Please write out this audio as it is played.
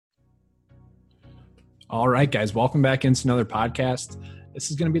All right, guys, welcome back into another podcast.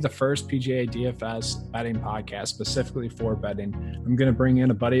 This is going to be the first PGA DFS betting podcast specifically for betting. I'm going to bring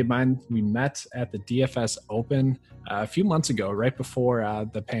in a buddy of mine. We met at the DFS Open a few months ago, right before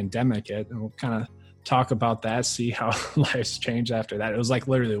the pandemic hit, and we'll kind of talk about that, see how life's changed after that. It was like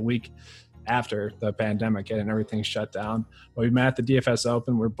literally a week after the pandemic hit and everything shut down. But we met at the DFS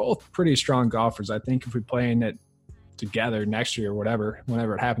Open. We're both pretty strong golfers. I think if we play in it together next year or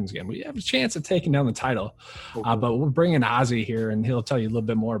whenever it happens again, we have a chance of taking down the title. But we'll bring in Ozzy here and he'll tell you a little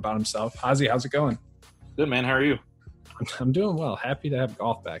bit more about himself. Ozzy, how's it going? Good, man. How are you? I'm doing well. Happy to have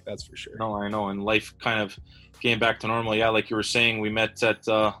golf back, that's for sure. No, I know. And life kind of came back to normal. Yeah, like you were saying, we met at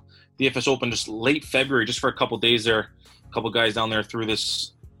DFS Open just late February, just for a couple days there. A couple guys down there through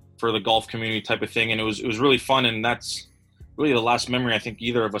this for the golf community type of thing. And it was really fun. And that's really the last memory I think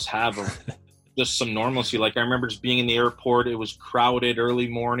either of us have of just some normalcy. Like I remember just being in the airport. It was crowded early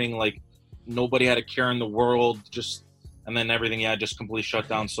morning. Like nobody had a care in the world. And then everything, just completely shut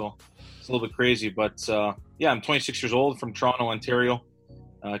down. So it's a little bit crazy. But I'm 26 years old from Toronto, Ontario,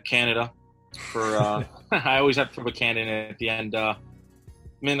 Canada. I always have to throw a Canada in at the end. I'm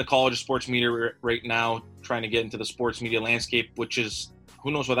in the College of Sports Media right now, trying to get into the sports media landscape, which is,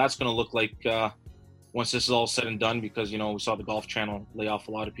 who knows what that's going to look like once this is all said and done, because, we saw the Golf Channel lay off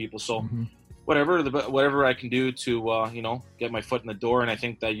a lot of people. So whatever I can do to, get my foot in the door. And I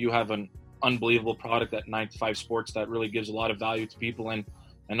think that you have an unbelievable product at 9 to 5 Sports that really gives a lot of value to people. And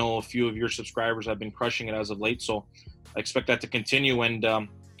I know a few of your subscribers have been crushing it as of late. So I expect that to continue. And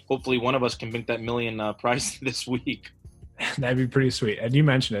hopefully one of us can make that $1 million prize this week. That'd be pretty sweet. And you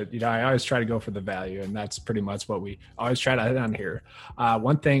mentioned it, I always try to go for the value, and that's pretty much what we always try to hit on here.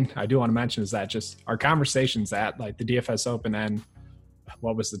 One thing I do want to mention is that just our conversations at like the DFS Open and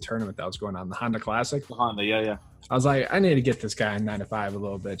what was the tournament that was going on? The Honda Classic? The Honda, yeah. I was like, I need to get this guy in 9 to 5 a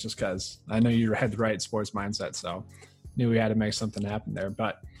little bit just because I know you had the right sports mindset. So knew we had to make something happen there.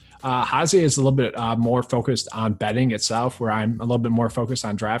 But Hazy is a little bit more focused on betting itself, where I'm a little bit more focused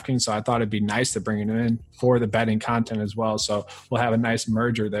on DraftKings. So I thought it'd be nice to bring it in for the betting content as well. So we'll have a nice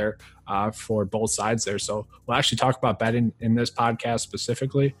merger there for both sides there. So we'll actually talk about betting in this podcast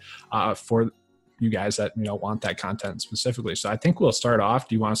specifically for you guys that want that content specifically. So I think we'll start off.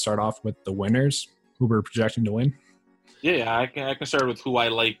 Do you want to start off with the winners who we're projecting to win? Yeah, I can start with who I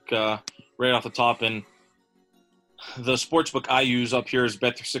like right off the top. And the sportsbook I use up here is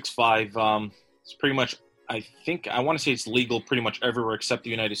Bet365. It's pretty much, I want to say it's legal pretty much everywhere except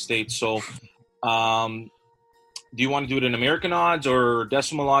the United States. So do you want to do it in American odds or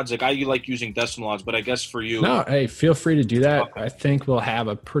decimal odds? Like I like using decimal odds, but I guess for you. No, hey, feel free to do that. Okay. I think we'll have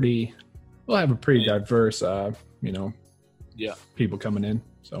a pretty diverse, people coming in.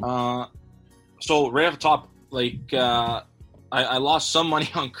 So right off the top, like I lost some money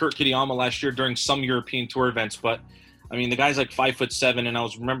on Kurt Kitayama last year during some European Tour events, but I mean the guy's like 5'7", and I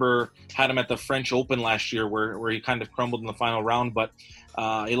had him at the French Open last year where he kind of crumbled in the final round, but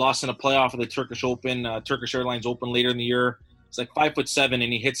he lost in a playoff of the Turkish Open, Turkish Airlines Open later in the year. It's like 5'7", and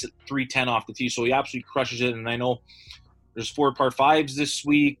he hits it 310 off the tee, so he absolutely crushes it. And I know there's 4 par 5s this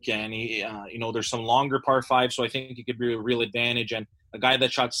week, and he, there's some longer par 5s, so I think he could be a real advantage. And a guy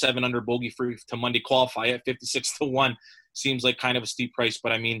that shot 7 under bogey-free to Monday qualify at 56-1 seems like kind of a steep price.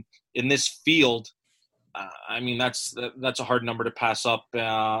 But I mean, in this field, that's a hard number to pass up.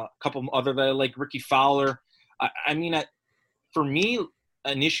 A couple other that I like, Ricky Fowler. For me,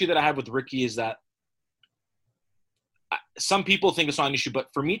 an issue that I have with Ricky is that some people think it's not an issue, but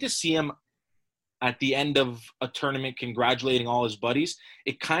for me to see him at the end of a tournament congratulating all his buddies,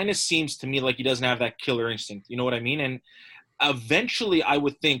 it kind of seems to me like he doesn't have that killer instinct. You know what I mean? And eventually I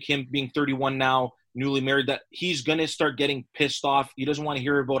would think, him being 31 now, newly married, that he's going to start getting pissed off. He doesn't want to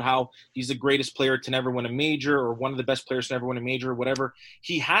hear about how he's the greatest player to never win a major or one of the best players to never win a major or whatever.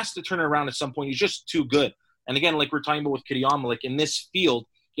 He has to turn it around at some point. He's just too good. And again, like we're talking about with Kitayama, like in this field,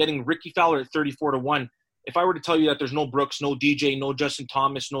 getting Ricky Fowler at 34-1, if I were to tell you that there's no Brooks, no DJ, no Justin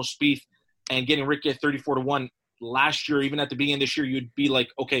Thomas, no Spieth, and getting Ricky at 34-1 last year, even at the beginning of this year, you'd be like,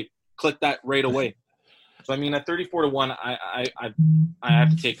 okay, click that right away. So, I mean, at 34-1, I have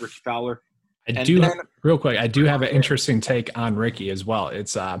to take Ricky Fowler. Real quick, I do have an interesting take on Ricky as well.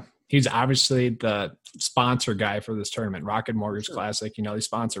 It's he's obviously the sponsor guy for this tournament, Rocket Mortgage Classic. They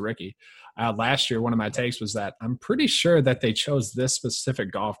sponsor Ricky. Last year, one of my takes was that I'm pretty sure that they chose this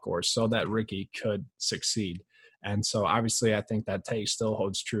specific golf course so that Ricky could succeed. And so, obviously, I think that take still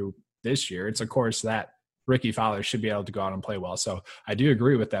holds true this year. It's a course that Ricky Fowler should be able to go out and play well. So I do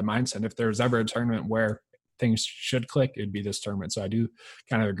agree with that mindset. If there's ever a tournament where things should click, it'd be this tournament. So I do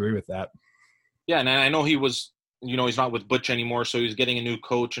kind of agree with that. Yeah, and I know he was, he's not with Butch anymore, so he's getting a new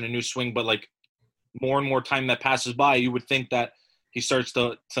coach and a new swing. But like more and more time that passes by, you would think that he starts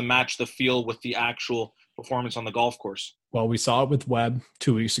to match the feel with the actual performance on the golf course. Well, we saw it with Webb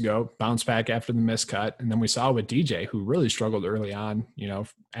 2 weeks ago, bounce back after the miscut. And then we saw it with DJ, who really struggled early on,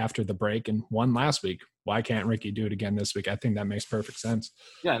 after the break, and won last week. Why can't Ricky do it again this week? I think that makes perfect sense.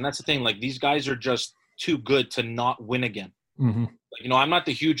 Yeah, and that's the thing. Like, these guys are just too good to not win again. Mm-hmm.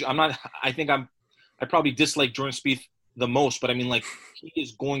 I probably dislike Jordan Spieth the most, but I mean, like, he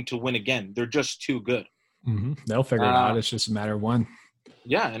is going to win again. They're just too good. Mm-hmm. They'll figure it out. It's just a matter of when.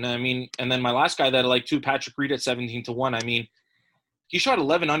 Yeah, and I mean, and then my last guy that I like too, Patrick Reed at 17-1. I mean, he shot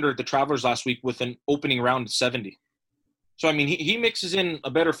 11 under at the Travelers last week with an opening round of 70. So I mean, he mixes in a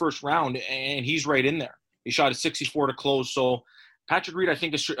better first round, and he's right in there. He shot a 64 to close. So Patrick Reed, I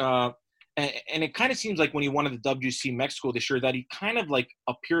think, is and it kind of seems like when he won at the WC Mexico this year that he kind of like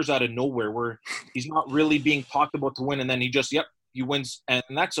appears out of nowhere, where he's not really being talked about to win, and then he wins, and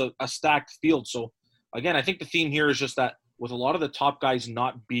that's a stacked field. So again, I think the theme here is just that, with a lot of the top guys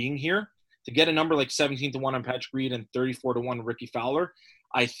not being here, to get a number like 17-1 on Patrick Reed and 34-1 Ricky Fowler,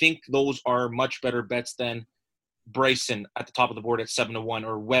 I think those are much better bets than Bryson at the top of the board at 7-1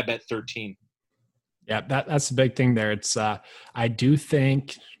 or Webb at 13. Yeah, that's the big thing there. It's I do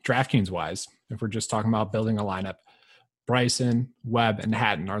think DraftKings wise, if we're just talking about building a lineup, Bryson, Webb, and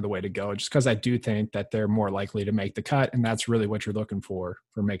Hatton are the way to go, just because I do think that they're more likely to make the cut, and that's really what you're looking for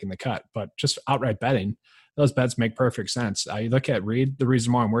making the cut. But just outright betting, those bets make perfect sense. You look at Reed, the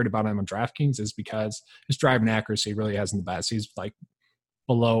reason why I'm worried about him on DraftKings is because his driving accuracy really hasn't the best. He's like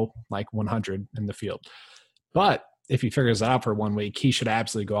below like 100 in the field. But if he figures it out for 1 week, he should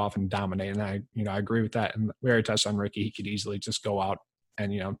absolutely go off and dominate. And I agree with that. And we already touched on Ricky. He could easily just go out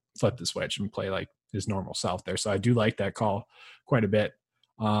and, flip the switch and play like his normal self there. So I do like that call quite a bit.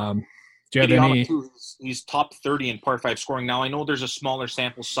 Do you have any? He's top 30 in par 5 scoring. Now, I know there's a smaller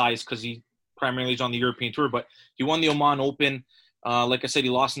sample size because he primarily is on the European Tour, but he won the Oman Open. Like I said, he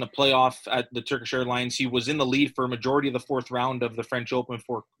lost in the playoff at the Turkish Airlines. He was in the lead for a majority of the fourth round of the French Open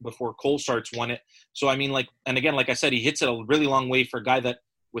before Cole Starts won it. So, I mean, and again, like I said, he hits it a really long way for a guy that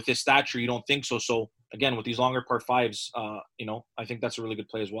with his stature, you don't think so. So, again, with these longer par 5s, I think that's a really good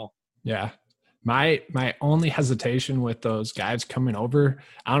play as well. Yeah. My only hesitation with those guys coming over,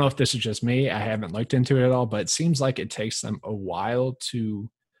 I don't know if this is just me. I haven't looked into it at all, but it seems like it takes them a while to,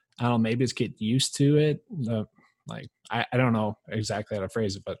 I don't know, maybe it's get used to it. I don't know exactly how to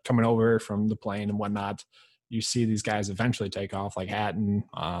phrase it, but coming over from the plane and whatnot, you see these guys eventually take off, like Hatton,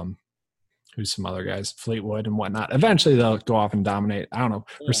 who's some other guys, Fleetwood and whatnot. Eventually they'll go off and dominate. I don't know.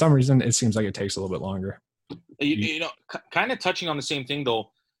 For some reason, it seems like it takes a little bit longer. Kind of touching on the same thing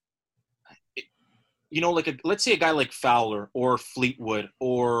though, let's say a guy like Fowler or Fleetwood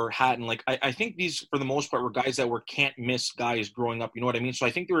or Hatton, I think these, for the most part, were guys that were can't miss guys growing up. You know what I mean? So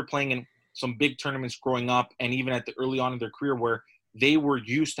I think they were playing in some big tournaments growing up, and even at the early on in their career where they were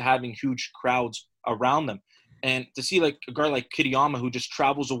used to having huge crowds around them. And to see like a guy like Kitayama, who just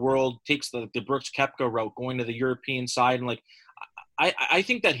travels the world, takes the Brooks Koepka route, going to the European side, and I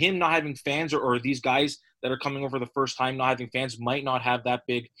think that him not having fans or these guys that are coming over the first time not having fans might not have that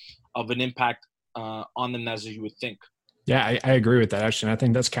big of an impact on them as you would think. Yeah, I agree with that, actually. And I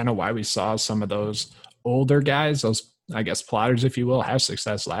think that's kind of why we saw some of those older guys, those, I guess, plotters, if you will, have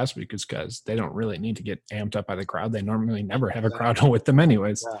success last week, is because they don't really need to get amped up by the crowd. They normally never have a crowd with them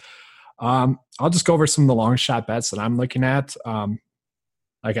anyways. Yeah. I'll just go over some of the long shot bets that I'm looking at.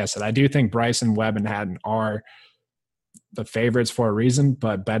 Like I said, I do think Bryson, Webb, and Hatton are the favorites for a reason,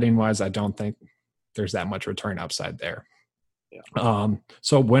 but betting-wise, I don't think there's that much return upside there. Yeah.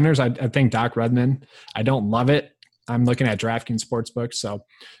 So winners, I think Doc Redman. I don't love it. I'm looking at DraftKings Sportsbook, so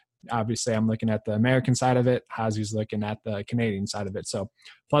obviously I'm looking at the American side of it. Hazi's looking at the Canadian side of it. So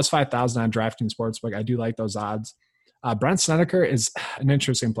plus 5,000 on DraftKings Sportsbook. I do like those odds. Brent Snedeker is an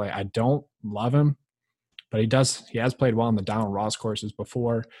interesting play. I don't love him, but he has played well on the Donald Ross courses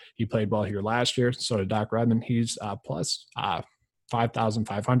before. He played well here last year. So did Doc Redman. He's plus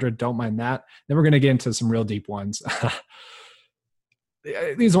 5,500. Don't mind that. Then we're going to get into some real deep ones.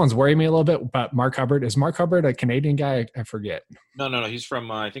 These ones worry me a little bit, but Mark Hubbard. Is Mark Hubbard a Canadian guy? I forget. No. He's from,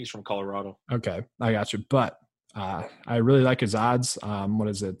 I think he's from Colorado. Okay. I got you. But I really like his odds. What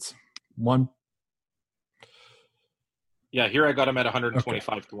is it? One. Yeah, here I got him at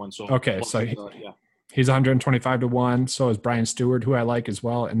 125 to 1. So he's 125 to 1. So is Brian Stewart, who I like as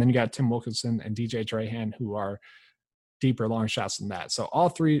well. And then you got Tim Wilkinson and DJ Trahan, who are deeper long shots than that. So all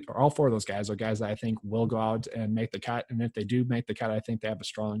four of those guys are guys that I think will go out and make the cut. And if they do make the cut, I think they have a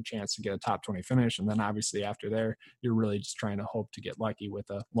strong chance to get a top 20 finish. And then obviously after there, you're really just trying to hope to get lucky with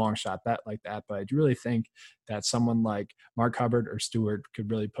a long shot bet like that. But I do really think that someone like Mark Hubbard or Stewart could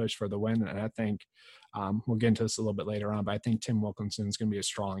really push for the win. And I think we'll get into this a little bit later on, but I think Tim Wilkinson is going to be a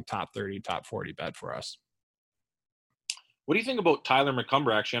strong top 30, top 40 bet for us. What do you think about Tyler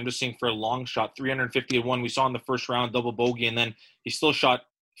McCumber, actually? I'm just seeing for a long shot, 350-1. We saw in the first round, double bogey, and then he still shot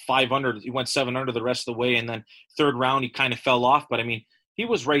 5 under. He went 7 under the rest of the way, and then third round, he kind of fell off. But, I mean, he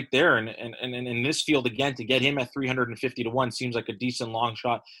was right there. And in this field, again, to get him at 350-1 seems like a decent long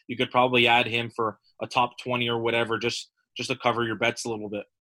shot. You could probably add him for a top 20 or whatever, just to cover your bets a little bit.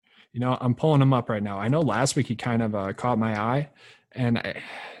 I'm pulling him up right now. I know last week he kind of caught my eye, and I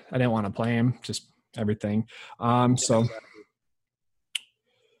didn't want to play him, just everything. So –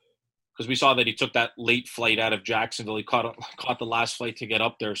 because we saw that he took that late flight out of Jacksonville. He caught the last flight to get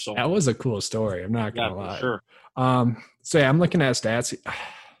up there. So that was a cool story. I'm not going to lie. Sure. So yeah, I'm looking at stats.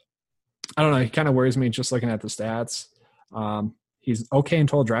 I don't know. He kind of worries me just looking at the stats. He's okay in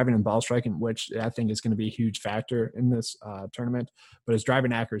total driving and ball striking, which I think is going to be a huge factor in this tournament. But his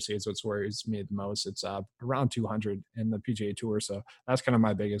driving accuracy is what worries me the most. It's around 200 in the PGA Tour. So that's kind of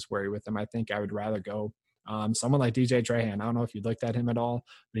my biggest worry with him. I think I would rather go someone like DJ Trahan. I don't know if you looked at him at all,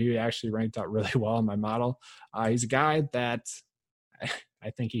 but he actually ranked out really well in my model. He's a guy that I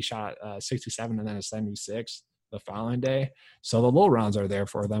think he shot 67 and then a 76 the following day. So the low rounds are there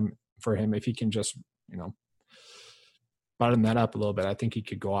for him. If he can just, button that up a little bit, I think he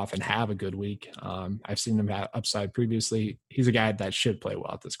could go off and have a good week. I've seen him have upside previously. He's a guy that should play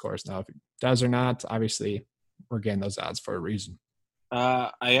well at this course. Now, if he does or not, obviously we're getting those odds for a reason. I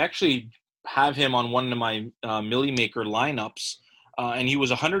actually have him on one of my Millie Maker lineups, and he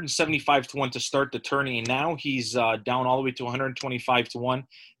was 175-1 to start the tourney, and now he's down all the way to 125-1,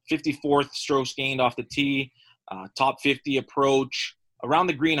 54th strokes gained off the tee, top 50 approach, around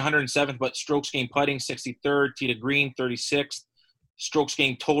the green 107th, but strokes gained putting 63rd, tee to green 36th, strokes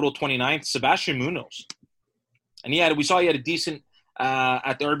gained total 29th. Sebastian Munoz, and we saw he had a decent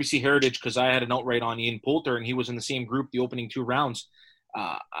at the RBC Heritage because I had an outright on Ian Poulter, and he was in the same group the opening 2 rounds.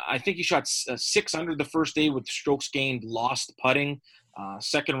 I think he shot 6 under the first day with strokes gained, lost putting.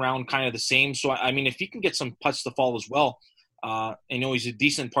 Second round, kind of the same. So, I mean, if he can get some putts to fall as well, he's a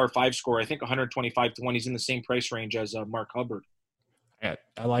decent par 5 scorer. I think 125-1. He's in the same price range as Mark Hubbard. Yeah,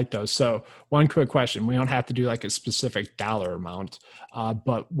 I like those. So one quick question. We don't have to do like a specific dollar amount,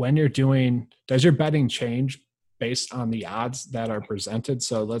 but when you're does your betting change based on the odds that are presented?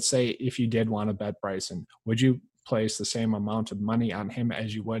 So let's say if you did want to bet Bryson, would you place the same amount of money on him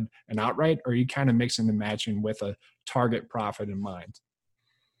as you would an outright, or are you kind of mixing and matching with a target profit in mind?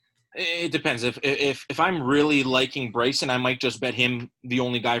 It depends. If I'm really liking Bryson, I might just bet him the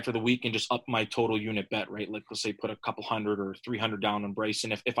only guy for the week and just up my total unit bet, right? Like, let's say put a couple hundred or 300 down on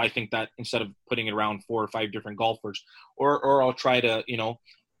Bryson. If I think that instead of putting it around 4 or 5 different golfers, or I'll try to,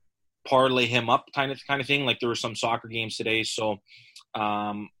 parlay him up kind of thing. Like there were some soccer games today. So,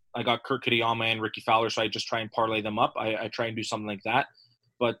 I got Kurt Kitayama and Ricky Fowler, so I just try and parlay them up. I try and do something like that.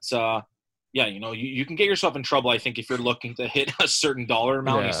 But, you can get yourself in trouble, I think, if you're looking to hit a certain dollar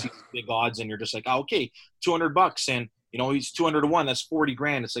amount. Yeah. You see big odds, and you're just like, okay, $200, and, he's 200-1. That's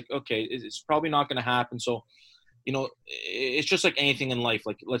 $40,000. It's like, okay, it's probably not going to happen. So, it's just like anything in life.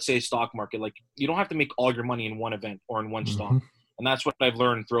 Like, let's say stock market. Like, you don't have to make all your money in one event or in one stock. And that's what I've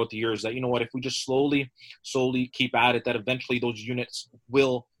learned throughout the years, that, if we just slowly keep at it, that eventually those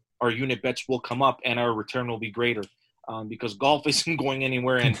our unit bets will come up and our return will be greater, because golf isn't going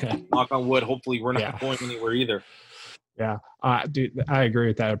anywhere, and knock on wood, hopefully we're not going anywhere either. Yeah. Dude, I agree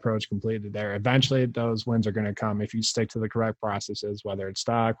with that approach completely there. Eventually those wins are going to come if you stick to the correct processes, whether it's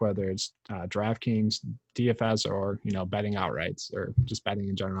stock, whether it's DraftKings, DFS, or, betting outrights or just betting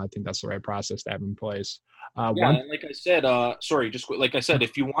in general. I think that's the right process to have in place. And like I said,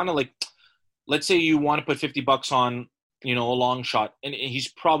 if you want to, let's say you want to put $50 on, a long shot, and he's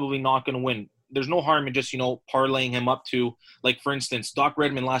probably not going to win. There's no harm in just, parlaying him up to, like, for instance, Doc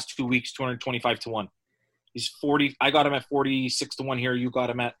Redman last 2 weeks, 225-1. He's 40. I got him at 46-1 here. You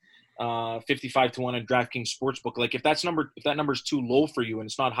got him at 55-1 at DraftKings Sportsbook. Like, if that number is too low for you and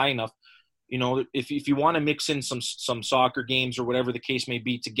it's not high enough, if you want to mix in some soccer games or whatever the case may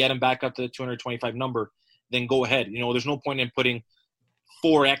be to get him back up to the 225 number, then go ahead. There's no point in putting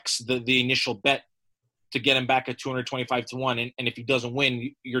 4x the initial bet to get him back at 225-1. And if he doesn't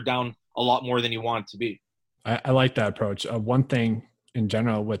win, you're down a lot more than you want it to be. I like that approach. One thing in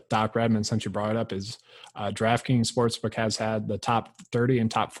general with Doc Redman, since you brought it up, is DraftKings Sportsbook has had the top 30 and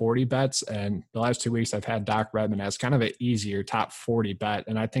top 40 bets. And the last 2 weeks I've had Doc Redman as kind of an easier top 40 bet.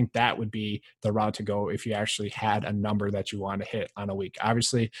 And I think that would be the route to go if you actually had a number that you want to hit on a week.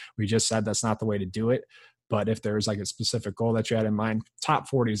 Obviously, we just said that's not the way to do it. But if there's like a specific goal that you had in mind, top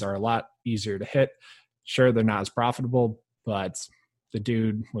 40s are a lot easier to hit. Sure, they're not as profitable, but the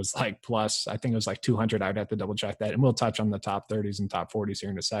dude was like plus, I think it was like 200. I'd have to double check that. And we'll touch on the top 30s and top 40s here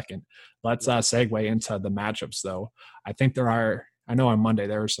in a second. Let's segue into the matchups though. I think I know on Monday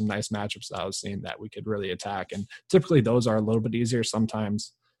there were some nice matchups that I was seeing that we could really attack. And typically those are a little bit easier.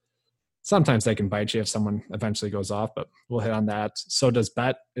 Sometimes they can bite you if someone eventually goes off, but we'll hit on that. So is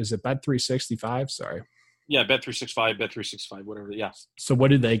it Bet365? Sorry. Yeah, Bet365, whatever. Yeah. So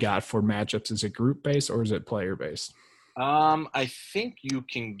what do they got for matchups? Is it group based or is it player based? I think you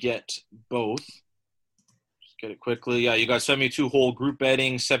can get both. Just get it quickly. Yeah, you got 72-hole group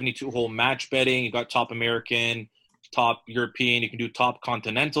betting, 72-hole match betting. You got top American, top European. You can do top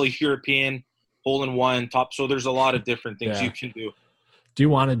continental European, hole-in-one, top. So there's a lot of different things you can do. Do you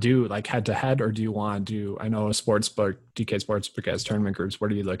want to do like head-to-head, or do you want to do, I know a sportsbook, DK Sportsbook has tournament groups.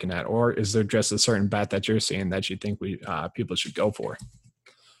 What are you looking at? Or is there just a certain bet that you're seeing that you think people should go for?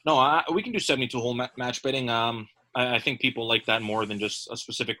 No, we can do 72-hole match betting. I think people like that more than just a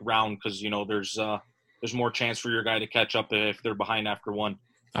specific round because, there's more chance for your guy to catch up if they're behind after one.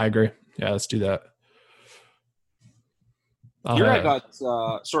 I agree. Yeah, let's do that. Here I got,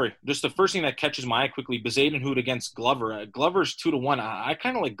 just the first thing that catches my eye quickly, Bezuidenhout against Glover. Glover's 2-1. I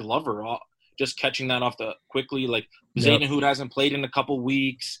kind of like Glover, just catching that off the quickly. Like Bezuidenhout hasn't played in a couple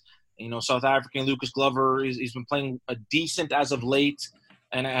weeks. South African Lucas Glover, he's been playing a decent as of late.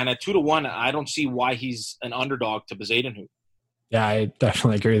 And at 2-1, I don't see why he's an underdog to Bezuidenhout. Yeah, I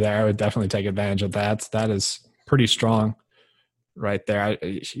definitely agree there. I would definitely take advantage of that. That is pretty strong right there.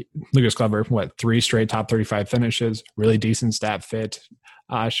 Lucas Glover, 3 straight top 35 finishes, really decent stat fit.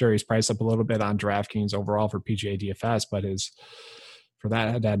 Sure, he's priced up a little bit on DraftKings overall for PGA DFS, but for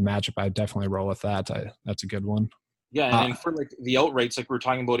that head-to-head matchup, I'd definitely roll with that. That's a good one. Yeah, and for like the outrights, like we were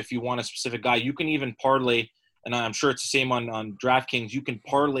talking about, if you want a specific guy, you can even parlay. And I'm sure it's the same on DraftKings. You can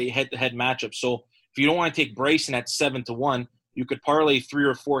parlay head-to-head matchups. So if you don't want to take Bryson at 7-1, you could parlay 3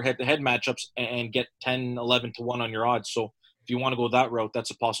 or 4 head-to-head matchups and get 10, 11-1 on your odds. So if you want to go that route,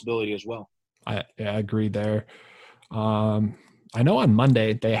 that's a possibility as well. I agree there. I know on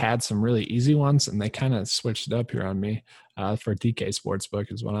Monday they had some really easy ones, and they kind of switched it up here on me. For DK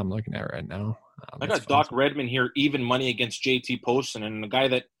Sportsbook is what I'm looking at right now. I got Doc Redman here, even money against JT Poston, and the guy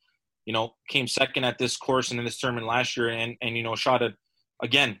that came second at this course and in this tournament last year and shot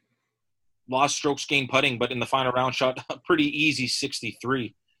again, lost strokes gained putting, but in the final round shot a pretty easy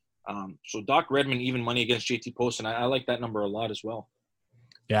 63. So Doc Redman, even money against JT Poston. I like that number a lot as well.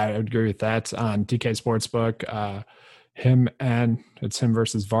 Yeah, I would agree with that. On DK Sportsbook, it's him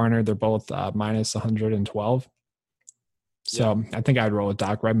versus Varner. They're both minus 112. So I think I'd roll with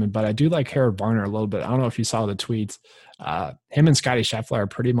Doc Redman, but I do like Harold Varner a little bit. I don't know if you saw the tweets. Him and Scotty Scheffler are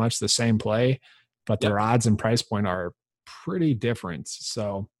pretty much the same play, but their odds and price point are pretty different.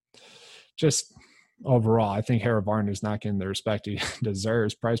 So just overall, I think Harold Varner is not getting the respect he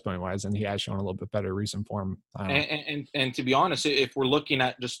deserves price point wise, and he has shown a little bit better recent form. And to be honest, if we're looking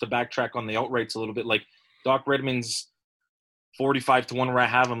at just to backtrack on the outrights a little bit, like Doc Redman's 45-1 where I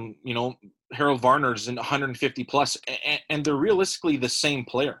have him, Harold Varner's in 150 plus, and they're realistically the same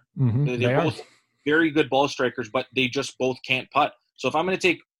player. Mm-hmm. They're both very good ball strikers, but they just both can't putt. So if I'm going to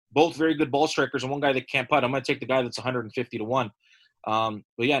take both very good ball strikers and one guy that can't putt, I'm going to take the guy that's 150-1. But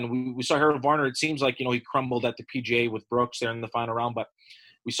yeah, and we saw Harold Varner. It seems like, he crumbled at the PGA with Brooks there in the final round, but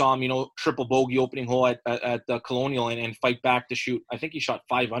we saw him, triple bogey opening hole at the Colonial and fight back to shoot. I think he shot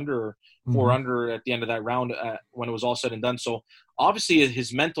 5 under or 4 under at the end of that round when it was all said and done. So obviously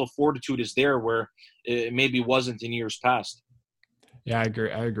his mental fortitude is there where it maybe wasn't in years past. Yeah, I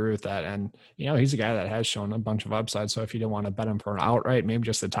agree with that. And, he's a guy that has shown a bunch of upside. So if you didn't want to bet him for an outright, maybe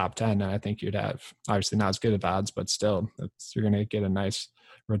just the top 10, I think you'd have obviously not as good of odds, but still you're going to get a nice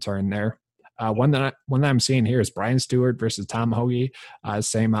return there. One that I'm seeing here is Brian Stewart versus Tom Hoge,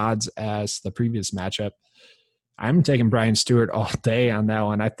 same odds as the previous matchup. I'm taking Brian Stewart all day on that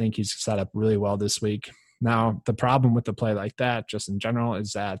one. I think he's set up really well this week. Now, the problem with the play like that, just in general,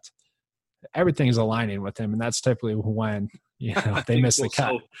 is that everything is aligning with him, and that's typically when they miss the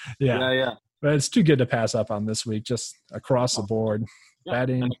cut. Yeah. But it's too good to pass up on this week, just across the board.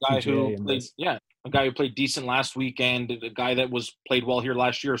 Betting, and a guy who played decent last weekend, a guy that played well here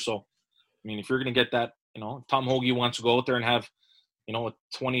last year. So, if you're going to get that, Tom Hoge wants to go out there and have, a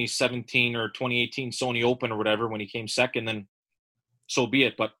 2017 or 2018 Sony Open or whatever when he came second, then so be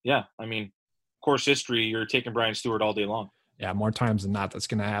it. But yeah, I mean, course history, you're taking Brian Stewart all day long. Yeah, more times than not, that's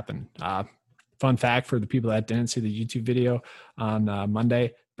going to happen. Fun fact for the people that didn't see the YouTube video on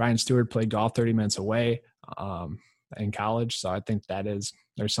Monday, Brian Stewart played golf 30 minutes away in college. So I think there's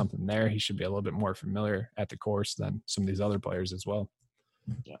something there. He should be a little bit more familiar at the course than some of these other players as well.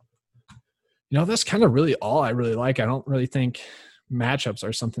 Yeah. That's kind of really all I really like. I don't really think matchups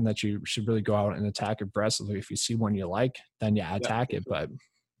are something that you should really go out and attack aggressively. If you see one you like, then attack it. But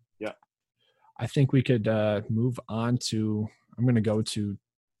yeah, I think we could move on to, I'm going to go to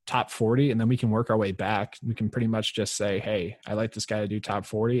top 40, and then we can work our way back. We can pretty much just say, hey, I like this guy to do top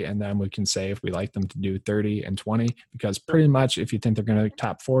 40. And then we can say if we like them to do 30 and 20, because pretty much if you think they're going to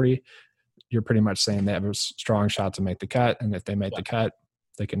top 40, you're pretty much saying they have a strong shot to make the cut. And if they make the cut,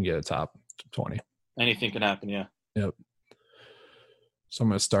 they can get a top 20. Anything can happen. Yeah. Yep. So I'm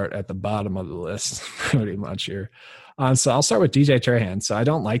going to start at the bottom of the list pretty much here. So I'll start with DJ Trahan. So I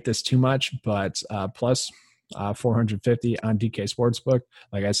don't like this too much, but plus 450 on DK Sportsbook.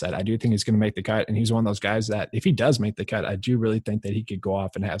 Like I said, I do think he's going to make the cut. And he's one of those guys that if he does make the cut, I do really think that he could go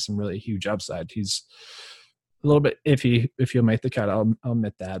off and have some really huge upside. He's a little bit iffy if he'll make the cut. I'll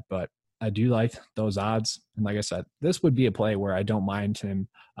admit that, but I do like those odds. And like I said, this would be a play where I don't mind him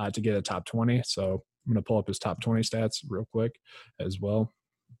to get a top 20. So I'm going to pull up his top 20 stats real quick as well.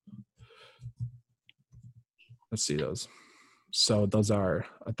 Let's see those. So those are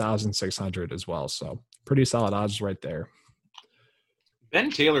 1,600 as well. So pretty solid odds right there.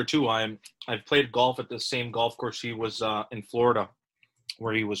 Ben Taylor too. I've played golf at the same golf course he was in Florida,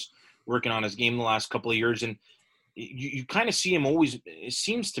 where he was working on his game the last couple of years, and you kind of see him always. It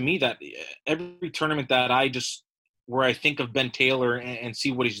seems to me that every tournament that where I think of Ben Taylor and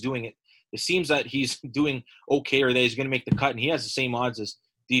see what he's doing, it seems that he's doing okay, or that he's going to make the cut, and he has the same odds as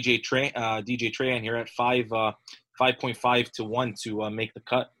DJ Trahan here at 5.5 to 1 to make the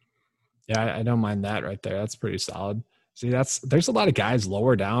cut. Yeah, I don't mind that right there. That's pretty solid. See, there's a lot of guys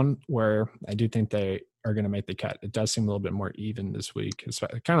lower down where I do think they are going to make the cut. It does seem a little bit more even this week. It's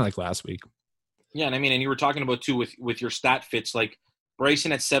kind of like last week. Yeah, and I mean, and you were talking about too with your stat fits, like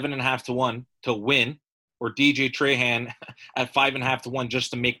Bryson at 7.5 to 1 to win, or DJ Trahan at 5.5 to 1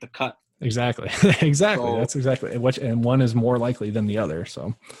 just to make the cut. Exactly. So, that's exactly which, and one is more likely than the other.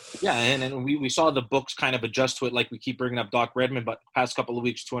 So yeah, and we saw the books kind of adjust to it, like we keep bringing up Doc Redman, but past couple of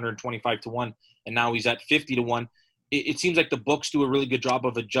weeks 225 to 1, and now he's at 50 to 1. It seems like the books do a really good job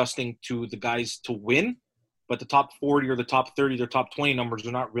of adjusting to the guys to win, but the top 40 or the top 30, their top 20 numbers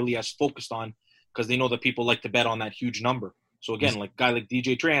are not really as focused on, because they know that people like to bet on that huge number. So again, like a guy like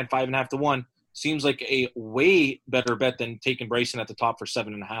DJ Trahan, 5.5 to 1 seems like a way better bet than taking Bryson at the top for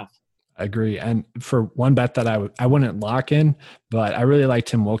 7.5. I agree. And for one bet that I wouldn't lock in, but I really like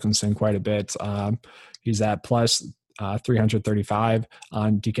Tim Wilkinson quite a bit. He's at plus 335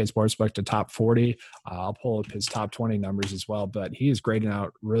 on DK Sportsbook to top 40. I'll pull up his top 20 numbers as well, but he is grading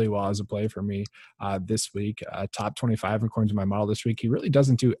out really well as a play for me this week. Top 25 according to my model this week. He really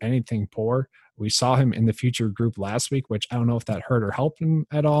doesn't do anything poor. We saw him in the future group last week, which I don't know if that hurt or helped him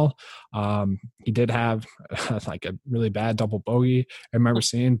at all. He did have like a really bad double bogey I remember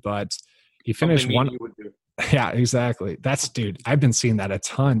seeing, but he finished one. Yeah, exactly. Dude, I've been seeing that a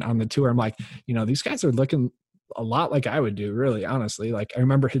ton on the tour. I'm like, these guys are looking a lot like I would do, really, honestly. Like I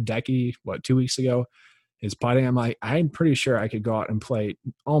remember Hideki, 2 weeks ago, his putting. I'm like, I'm pretty sure I could go out and play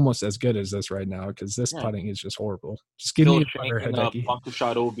almost as good as this right now, because this putting is just horrible. Just give me a putter, Hideki. Bunker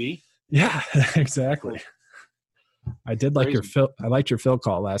shot OB. Yeah, exactly. I did like your Phil. I liked your Phil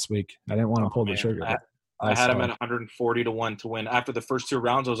call last week. I didn't want to pull the trigger. I had him at 140 to 1 to win. After the first two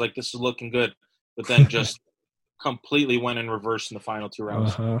rounds, I was like, this is looking good. But then just completely went in reverse in the final two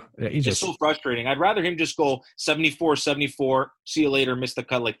rounds. Yeah, it's so frustrating. I'd rather him just go 74, see you later, miss the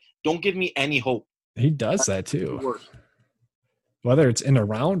cut. Like, don't give me any hope. He does that too. Whether it's in a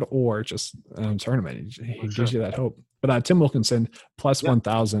round or just tournament, he gives you that hope. But Tim Wilkinson, plus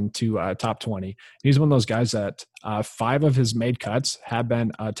 1,000 to top 20. He's one of those guys that 5 of his made cuts have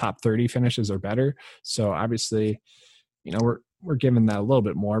been top 30 finishes or better. So obviously, we're giving that a little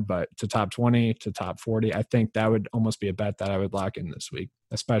bit more, but to top 20 to top 40, I think that would almost be a bet that I would lock in this week,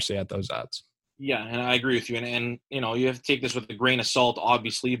 especially at those odds. Yeah, and I agree with you. And you have to take this with a grain of salt,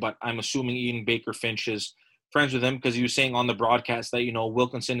 obviously, but I'm assuming Ian Baker Finch is friends with him, because he was saying on the broadcast that,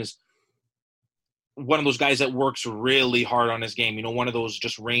 Wilkinson is one of those guys that works really hard on his game. One of those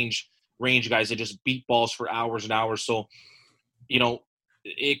just range guys that just beat balls for hours and hours. So,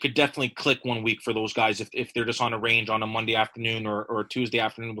 it could definitely click one week for those guys if they're just on a range on a Monday afternoon or Tuesday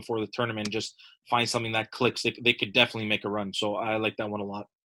afternoon before the tournament, and just find something that clicks. They could definitely make a run. So I like that one a lot.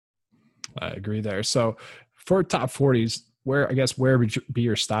 I agree there. So for top 40s, where would be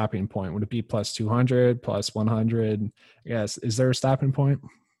your stopping point? Would it be plus 200, plus 100? I guess, is there a stopping point?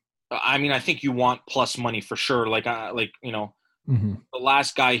 I mean, I think you want plus money for sure. Mm-hmm. The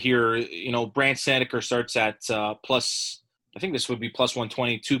last guy here, Brandt Snedeker starts at plus, I think this would be plus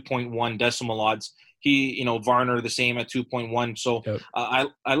 120, 2.1 decimal odds. He, Varner the same at 2.1. So Yep.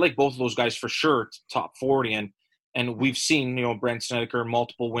 I like both of those guys for sure, top 40. And we've seen, Brandt Snedeker,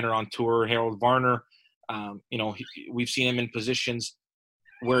 multiple winner on tour, Harold Varner. We've seen him in positions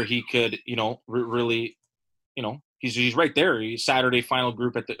where he could, really, he's right there. He's Saturday final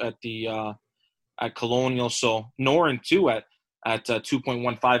group at Colonial. So Noren too at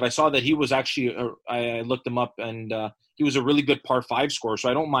 2.15. I saw that he was actually, I looked him up, and he was a really good par 5 scorer. So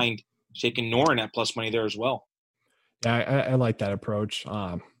I don't mind shaking Noren at plus money there as well. Yeah, I like that approach.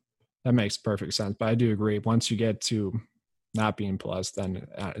 That makes perfect sense. But I do agree. Once you get to not being plus, then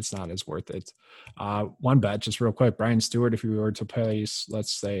it's not as worth it. One bet, just real quick, Brian Stewart, if you were to place,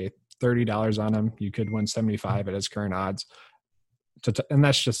 let's say $30 on him, you could win 75 at his current odds. And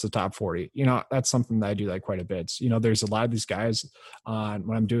that's just the top 40. That's something that I do like quite a bit. There's a lot of these guys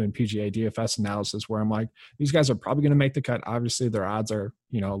when I'm doing PGA DFS analysis where I'm like, these guys are probably going to make the cut. Obviously their odds are,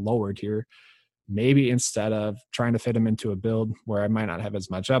 lowered here. Maybe instead of trying to fit them into a build where I might not have as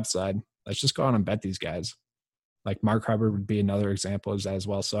much upside, let's just go out and bet these guys. Like Mark Hubbard would be another example as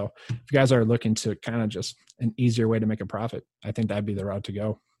well. So if you guys are looking to kind of just an easier way to make a profit, I think that'd be the route to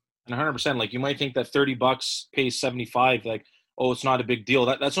go. And 100%, like you might think that $30 pays 75, like, oh, it's not a big deal.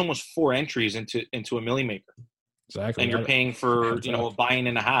 That's almost 4 entries into a Millie Maker. Exactly. And you're paying for, a buy-in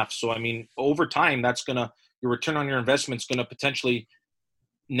and a half. So, I mean, over time, your return on your investment is going to potentially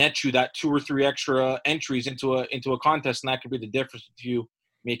net you that 2 or 3 extra entries into a contest. And that could be the difference with you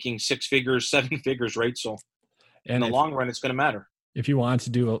making 6 figures, 7 figures, right? So in the long run, it's going to matter. If you want to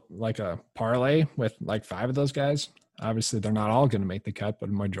do a parlay with like 5 of those guys, obviously they're not all going to make the cut, but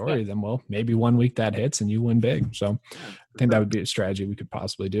a majority of them will. Maybe one week that hits and you win big. So I think that would be a strategy we could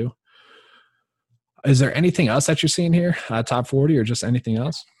possibly do. Is there anything else that you're seeing here, top 40, or just anything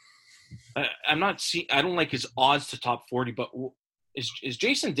else? I'm not seeing. I don't like his odds to top 40, but is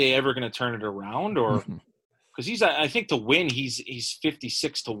Jason Day ever going to turn it around, or because I think to win he's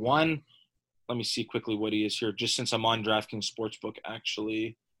 56 to 1. Let me see quickly what he is here, just since I'm on DraftKings Sportsbook.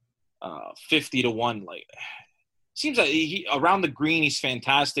 Actually, 50 to 1. Like, seems like he around the green, he's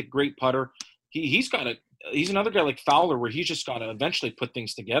fantastic, great putter. He's another guy like Fowler where he's just got to eventually put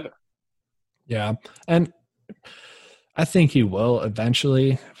things together. Yeah, and I think he will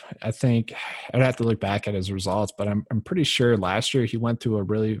eventually. I think I'd have to look back at his results, but I'm pretty sure last year he went through a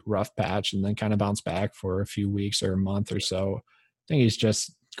really rough patch and then kind of bounced back for a few weeks or a month or so. I think he's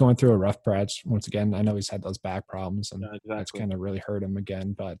just going through a rough patch once again. I know he's had those back problems, and that's kind of really hurt him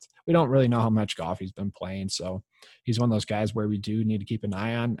again. But we don't really know how much golf he's been playing, so he's one of those guys where we do need to keep an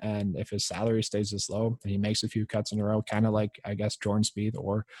eye on. And if his salary stays this low and he makes a few cuts in a row, kind of like I guess Jordan Spieth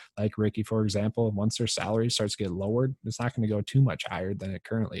or like Ricky, for example, once their salary starts to get lowered, it's not going to go too much higher than it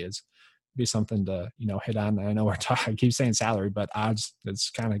currently is. It'd be something to hit on. I know I keep saying salary, but odds, it's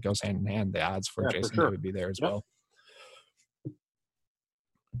kind of goes hand in hand. The odds for Jason Day would be there as well.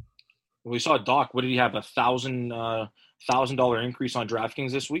 We saw Doc. What did he have? $1,000 increase on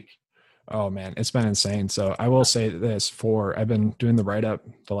DraftKings this week? Oh man, it's been insane. So I will say this: I've been doing the write up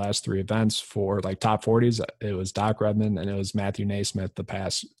the last 3 events for like top 40s. It was Doc Redman and it was Matthew Naismith the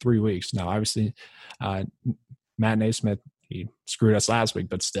past 3 weeks. Now, obviously, Matt Naismith, he screwed us last week,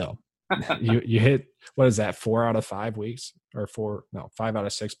 but still, you hit, what is that? 4 out of 5 weeks, or 5 out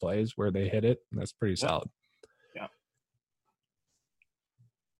of 6 plays where they hit it. That's pretty solid. Yeah.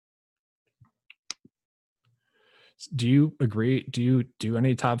 Do you agree? Do you do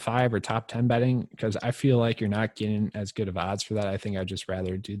any top 5 or top 10 betting? Because I feel like you're not getting as good of odds for that. I think I'd just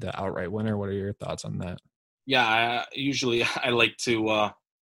rather do the outright winner. What are your thoughts on that? Yeah, usually I like to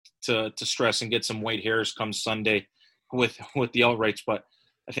stress and get some white hairs come Sunday with the outrights. But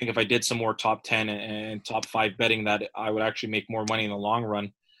I think if I did some more top 10 and top 5 betting, that I would actually make more money in the long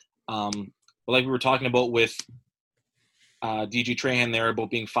run. But like we were talking about with DG Trahan there about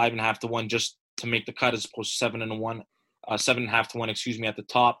being 5.5 to 1 just to make the cut as opposed to 7.5 to 1, at the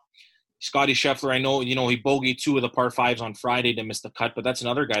top. Scotty Scheffler, I know, he bogeyed 2 of the par 5s on Friday to miss the cut, but that's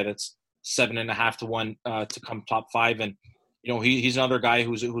another guy that's 7.5 to 1 to come top 5. And, he's another guy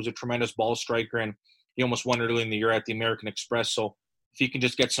who's a tremendous ball striker, and he almost won early in the year at the American Express. So if he can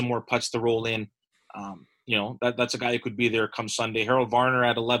just get some more putts to roll in, that's a guy who could be there come Sunday. Harold Varner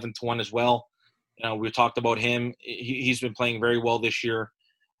at 11 to 1 as well. We talked about him. He's been playing very well this year.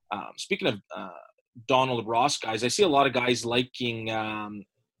 Speaking of Donald Ross guys, I see a lot of guys liking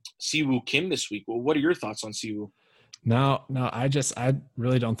Siwoo Kim this week. Well, what are your thoughts on Siwoo? No, I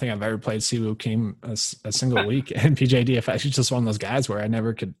really don't think I've ever played Siwoo Kim a single week in PGA DFS. He's just one of those guys where I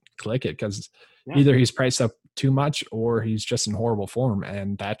never could click it because either he's priced up too much or he's just in horrible form,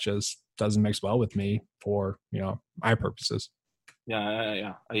 and that just doesn't mix well with me for my purposes.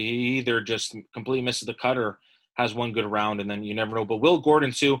 Yeah. He either just completely misses the cut or has one good round, and then you never know. But Will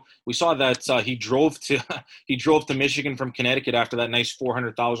Gordon too, we saw that he drove to Michigan from Connecticut after that nice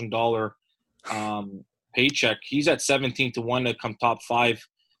 $400,000 paycheck. He's at 17-1 to come top 5.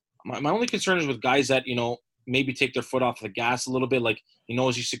 My only concern is with guys that maybe take their foot off the gas a little bit. Like he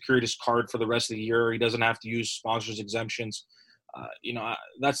knows he secured his card for the rest of the year. He doesn't have to use sponsors exemptions.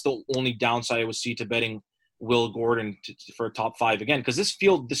 That's the only downside I would see to betting Will Gordon for a top 5 again, because this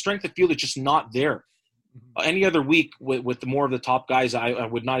field, the strength of field is just not there. Any other week with the more of the top guys, I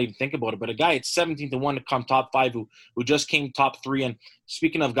would not even think about it. But a guy at 17-1 to come top 5 who just came top 3. And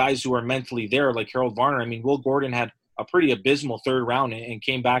speaking of guys who are mentally there, like Harold Varner, I mean, Will Gordon had a pretty abysmal third round and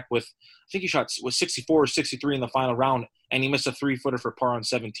came back with, I think he shot with 64 or 63 in the final round, and he missed a 3-footer for par on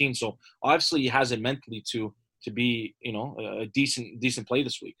 17. So obviously he has it mentally to be, a decent play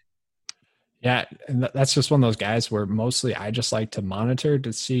this week. Yeah, and that's just one of those guys where mostly I just like to monitor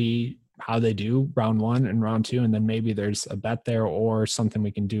to see how they do round 1 and round 2, and then maybe there's a bet there or something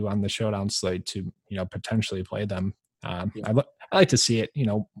we can do on the showdown slate to potentially play them. I like to see it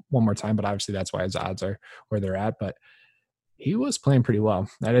one more time, but obviously that's why his odds are where they're at. But he was playing pretty well.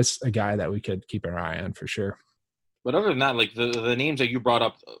 That is a guy that we could keep an eye on for sure. But other than that, like the names that you brought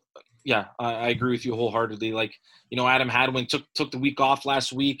up, I agree with you wholeheartedly. Like, Adam Hadwin took the week off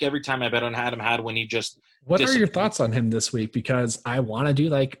last week. Every time I bet on Adam Hadwin, he just What are your thoughts on him this week? Because I want to do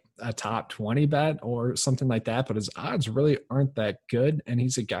like a top 20 bet or something like that, but his odds really aren't that good. And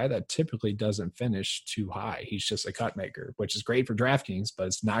he's a guy that typically doesn't finish too high. He's just a cut maker, which is great for DraftKings, but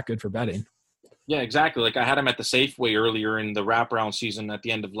it's not good for betting. Yeah, exactly. Like I had him at the Safeway earlier in the wraparound season at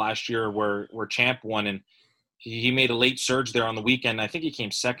the end of last year where Champ won, and he made a late surge there on the weekend. I think he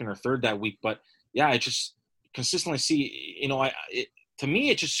came second or third that week. But yeah, I just consistently see, to me,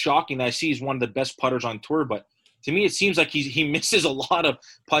 it's just shocking that I see he's one of the best putters on tour. But to me, it seems like he misses a lot of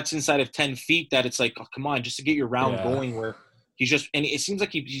putts inside of 10 feet that it's like, oh, come on, just to get your round going where he's just – and it seems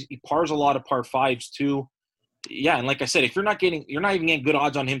like he pars a lot of par 5s too. Yeah, and like I said, if you're not even getting good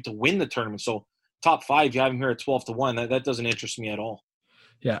odds on him to win the tournament. So top 5, you have him here at 12-1. That doesn't interest me at all.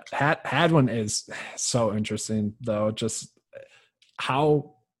 Yeah, Hadwin is so interesting, though, just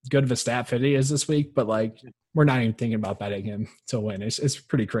how good of a stat fit he is this week. But, like, we're not even thinking about betting him to win. It's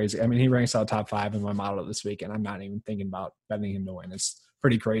pretty crazy. I mean, he ranks out top 5 in my model this week, and I'm not even thinking about betting him to win. It's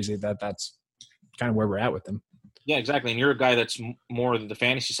pretty crazy that's kind of where we're at with him. Yeah, exactly. And you're a guy that's more of the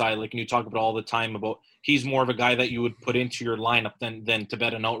fantasy side. Like, and you talk about all the time about he's more of a guy that you would put into your lineup than to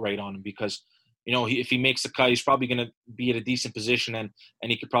bet an outright on him because – if he makes the cut, he's probably going to be at a decent position and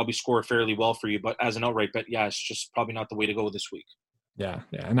he could probably score fairly well for you. But as an outright bet, it's just probably not the way to go this week. Yeah.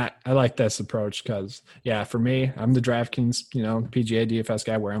 And I like this approach because, for me, I'm the DraftKings, PGA DFS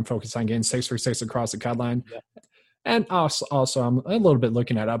guy where I'm focused on getting 6 for 6 across the cut line. Yeah. And also I'm a little bit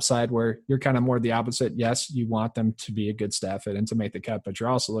looking at upside where you're kind of more the opposite. Yes, you want them to be a good stat fit and to make the cut, but you're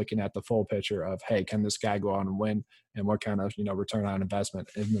also looking at the full picture of, hey, can this guy go out and win? And what kind of, return on investment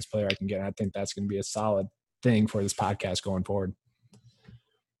in this player I can get? And I think that's going to be a solid thing for this podcast going forward.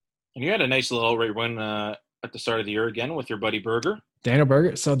 And you had a nice little outright win at the start of the year again with your buddy Berger. Daniel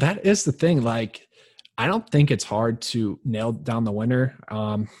Berger. So that is the thing. Like, I don't think it's hard to nail down the winner.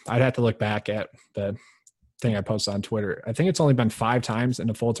 I'd have to look back at the thing I posted on Twitter. I think it's only been 5 times in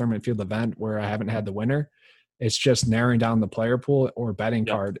a full tournament field event where I haven't had the winner. It's just narrowing down the player pool or betting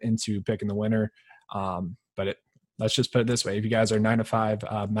card into picking the winner. Let's just put it this way. If you guys are 9 to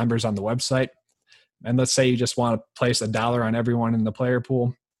 5 members on the website, and let's say you just want to place $1 on everyone in the player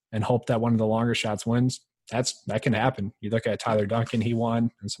pool and hope that one of the longer shots wins, that can happen. You look at Tyler Duncan, he won,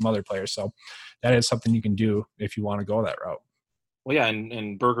 and some other players. So that is something you can do if you want to go that route. Well, yeah,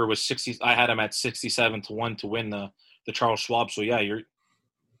 and Berger was 60. I had him at 67-1 to win the Charles Schwab. So yeah, you're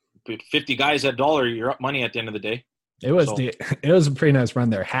 50 guys at $1. You're up money at the end of the day. It was a pretty nice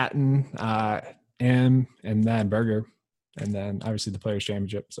run there. Hatton, and then Berger, and then obviously the Players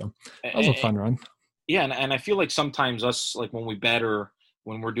Championship. So that was a fun run. Yeah, and I feel like sometimes us, like when we bet or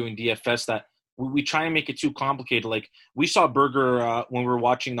when we're doing DFS, that we try and make it too complicated. Like we saw Berger when we were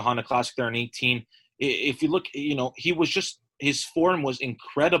watching the Honda Classic there in 18. If you look, he was just – his form was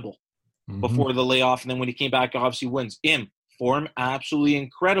incredible before the layoff, and then when he came back, obviously wins. Form absolutely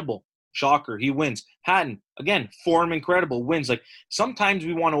incredible. Shocker, he wins. Hatton, again, form incredible, wins. Like sometimes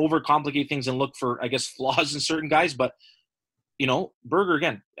we want to overcomplicate things and look for, I guess, flaws in certain guys, but Berger,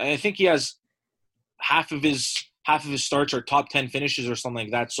 again, I think he has half of his half of his starts are top 10 finishes or something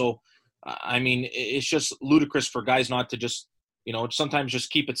like that. So, I mean, it's just ludicrous for guys not to just, sometimes just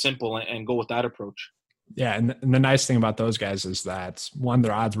keep it simple and go with that approach. Yeah, and the nice thing about those guys is that, one,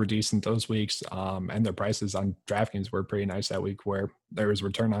 their odds were decent those weeks, and their prices on DraftKings were pretty nice that week, where there was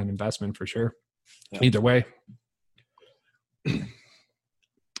return on investment for sure. Yeah. Either way.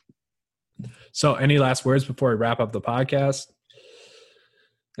 So, any last words before we wrap up the podcast?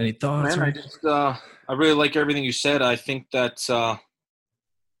 Any thoughts? Man, I really like everything you said. I think that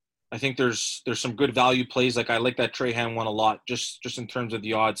there's some good value plays. Like, I like that Trahan one a lot, just in terms of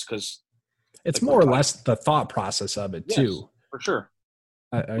the odds, because it's more or less the thought process of it too. For sure.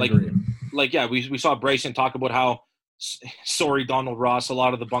 I agree. We saw Bryson talk about how sorry Donald Ross, a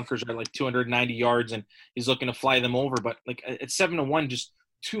lot of the bunkers are like 290 yards and he's looking to fly them over. But like at 7-1, just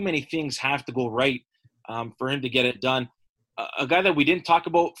too many things have to go right for him to get it done. A guy that we didn't talk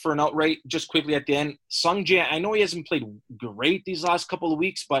about for an outright, just quickly at the end, Sung Jae. I know he hasn't played great these last couple of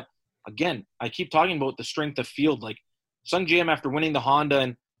weeks, but again, I keep talking about the strength of field. Like Sung Jae, after winning the Honda,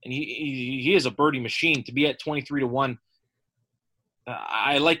 and he is a birdie machine. To be at 23-1,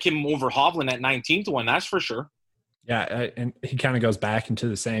 I like him over Hovland at 19-1. That's for sure. Yeah, and he kind of goes back into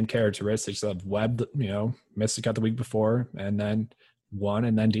the same characteristics of Webb. Missed the cut the week before, and then won,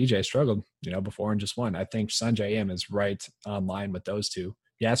 and then DJ struggled, before and just won. I think Sungjae Im is right on line with those two.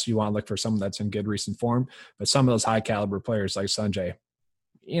 Yes, you want to look for someone that's in good recent form, but some of those high caliber players like Sungjae,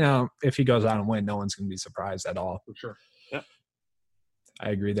 if he goes out and win, no one's going to be surprised at all. For sure. Yeah. I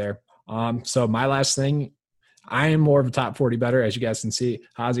agree there. So my last thing, I am more of a top 40 bettor. As you guys can see,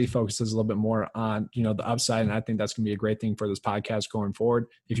 Hazy focuses a little bit more on, the upside. And I think that's going to be a great thing for this podcast going forward.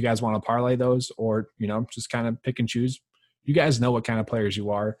 If you guys want to parlay those or, just kind of pick and choose, you guys know what kind of players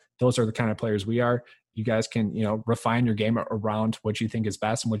you are. Those are the kind of players we are. You guys can, refine your game around what you think is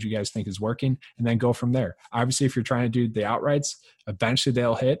best and what you guys think is working, and then go from there. Obviously, if you're trying to do the outrights, eventually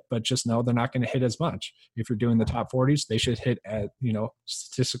they'll hit, but just know they're not going to hit as much. If you're doing the top 40s, they should hit at,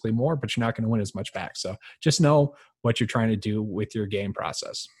 statistically more, but you're not going to win as much back. So just know what you're trying to do with your game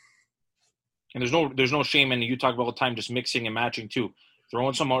process. And there's no shame in, you talk about all the time, just mixing and matching too.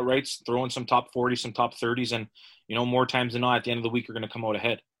 Throwing some outrights, throwing some top 40s, some top 30s, and, more times than not, at the end of the week, you're going to come out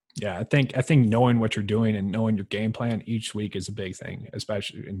ahead. Yeah, I think knowing what you're doing and knowing your game plan each week is a big thing,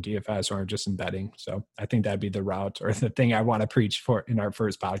 especially in DFS or just in betting. So I think that'd be the route or the thing I want to preach for in our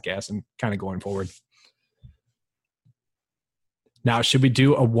first podcast and kind of going forward. Now, should we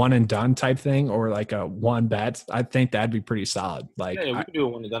do a one and done type thing or like a one bet? I think that'd be pretty solid. Like, yeah, we could do a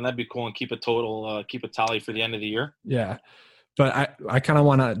one and done. That'd be cool, and keep a total, keep a tally for the end of the year. Yeah. But I kind of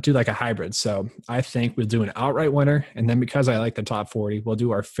want to do like a hybrid. So I think we'll do an outright winner. And then because I like the top 40, we'll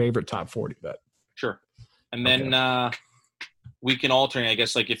do our favorite top 40 bet. Sure. And then we can alternate, I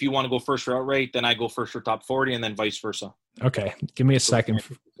guess. Like if you want to go first for outright, then I go first for top 40 and then vice versa. Okay. Give me a second.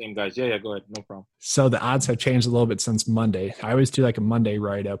 Same guys. Yeah, go ahead. No problem. So the odds have changed a little bit since Monday. I always do like a Monday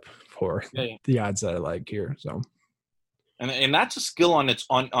write-up for the odds that I like here. So, and that's a skill on its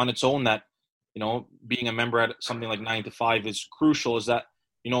own that, being a member at something like 9 to 5 is crucial. Is that,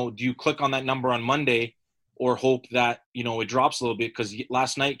 do you click on that number on Monday or hope that, it drops a little bit? Because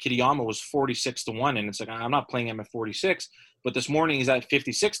last night Kitayama was 46-1, and it's like, I'm not playing him at 46, but this morning he's at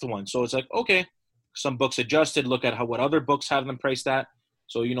 56-1. So it's like, okay, some books adjusted, look at what other books have them priced at.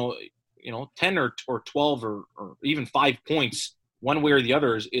 So, 10 or 12 or even 5 points, one way or the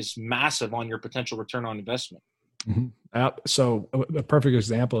other is massive on your potential return on investment. Mm-hmm. So a perfect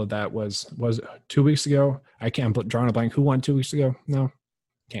example of that was 2 weeks ago. I can't drawing a blank. Who won 2 weeks ago? No,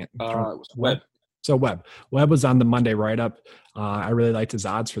 can't. It was Webb. So Webb was on the Monday write-up. I really liked his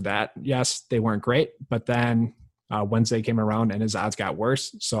odds for that. Yes, they weren't great, but then Wednesday came around and his odds got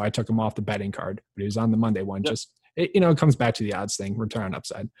worse. So I took him off the betting card, but he was on the Monday one. Yep. Just, it comes back to the odds thing, return on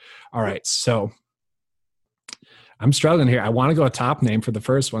upside. All right. So I'm struggling here. I want to go a top name for the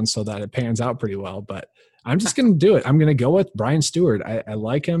first one so that it pans out pretty well, but I'm just going to do it. I'm going to go with Brian Stewart. I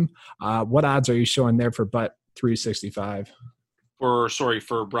like him. What odds are you showing there for bet 365? For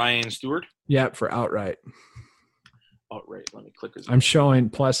Brian Stewart? Yeah, for outright. Outright. Let me click his I'm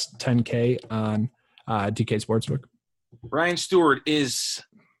showing plus 10K on DK Sportsbook. Brian Stewart is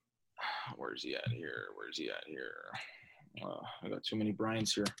 – where's he at here? I got too many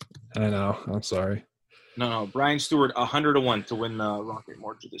Brians here. I know. I'm sorry. No. Brian Stewart, 100-1 to win the Rocket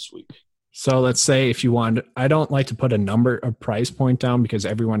Mortgage this week. So let's say if you want, I don't like to put a price point down because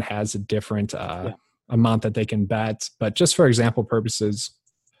everyone has a different amount that they can bet. But just for example purposes,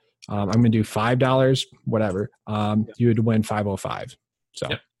 I'm going to do $5, whatever. You would win 505. So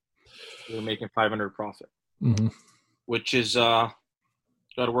you're making 500 profit, mm-hmm. which is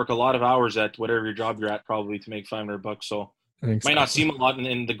Got to work a lot of hours at whatever your job you're at probably to make $500. So Exactly. might not seem a lot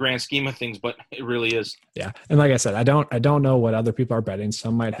in the grand scheme of things, but it really is. Yeah. And like I said, I don't know what other people are betting.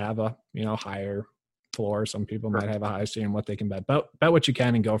 Some might have a, higher floor. Some people might have a higher ceiling, what they can bet. Bet what you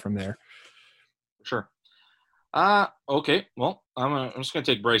can and go from there. Sure. Okay. Well, I'm just gonna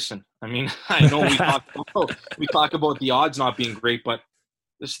take Bryson. I mean, I know we talk about the odds not being great, but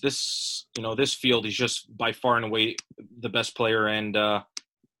this field, he's just by far and away the best player, and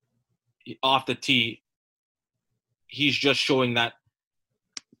off the tee, he's just showing that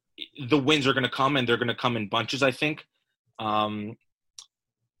the wins are going to come, and they're going to come in bunches, I think. I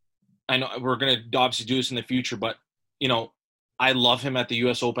know we're going to obviously do this in the future, but, I love him at the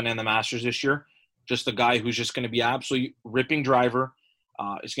U.S. Open and the Masters this year. Just a guy who's just going to be absolutely ripping driver.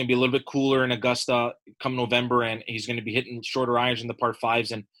 It's going to be a little bit cooler in Augusta come November, and he's going to be hitting shorter irons in the par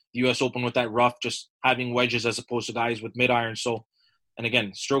fives, and the U.S. Open with that rough, just having wedges as opposed to guys with mid irons. So, and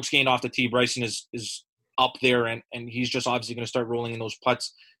again, strokes gained off the tee, Bryson is up there, and he's just obviously going to start rolling in those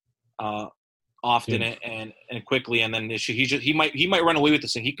putts often and quickly, and then he might run away with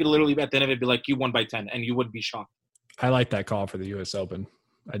this thing. He could literally at the end of it be like, you won by 10, and you would be shocked. I like that call for the U.S. Open.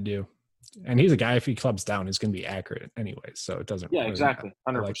 I do. And he's a guy, if he clubs down, he's going to be accurate anyway. So it doesn't. Yeah, exactly.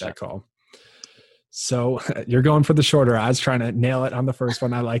 100%. I like that call. So you're going for the shorter odds, trying to nail it on the first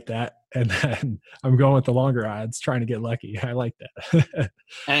one. I like that. And then I'm going with the longer odds, trying to get lucky. I like that.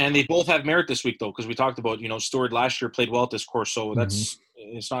 And they both have merit this week, though, because we talked about, Stewart last year played well at this course. So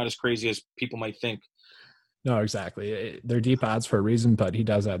it's not as crazy as people might think. No, exactly. They're deep odds for a reason, but he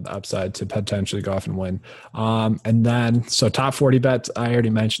does have the upside to potentially go off and win. And then, so top 40 bets, I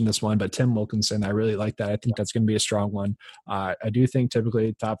already mentioned this one, but Tim Wilkinson, I really like that. I think that's going to be a strong one. I do think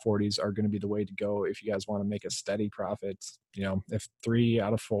typically top 40s are going to be the way to go if you guys want to make a steady profit. If 3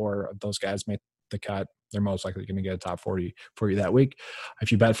 out of 4 of those guys make the cut, they're most likely going to get a top 40 for you that week.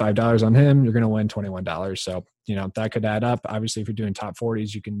 If you bet $5 on him, you're going to win $21. So, that could add up. Obviously, if you're doing top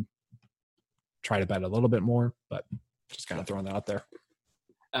 40s, you can try to bet a little bit more, but just kind of throwing that out there.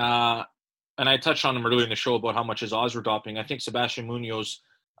 And I touched on him earlier in the show about how much his odds were dropping. I think Sebastian Munoz,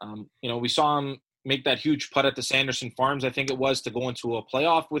 we saw him make that huge putt at the Sanderson Farms, I think it was, to go into a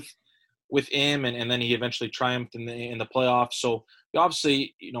playoff with him, and then he eventually triumphed in the playoffs. So he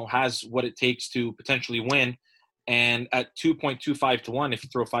obviously, has what it takes to potentially win. And at 2.25 to 1, if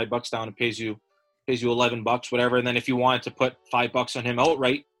you throw $5 down, it pays you $11, whatever. And then if you wanted to put $5 on him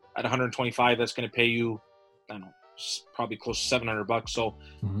outright, at 125, that's going to pay you, I don't know, probably close to $700. So,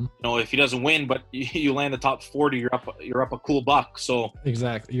 if he doesn't win, but you land the top 40, you're up a cool buck. So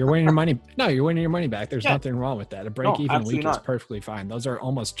exactly, you're winning your money. No, you're winning your money back. There's nothing wrong with that. A break-even week is perfectly fine. Those are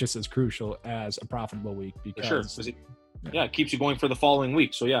almost just as crucial as a profitable week because it keeps you going for the following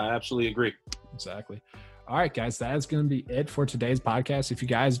week. So yeah, I absolutely agree. Exactly. All right, guys, that is going to be it for today's podcast. If you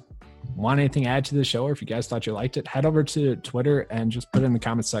guys want anything to add to the show, or if you guys thought you liked it, head over to Twitter and just put it in the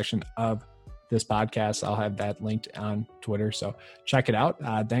comment section of this podcast. I'll have that linked on Twitter. So check it out.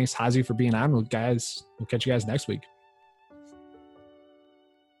 Thanks, Hazy, for being on. We'll catch you guys next week.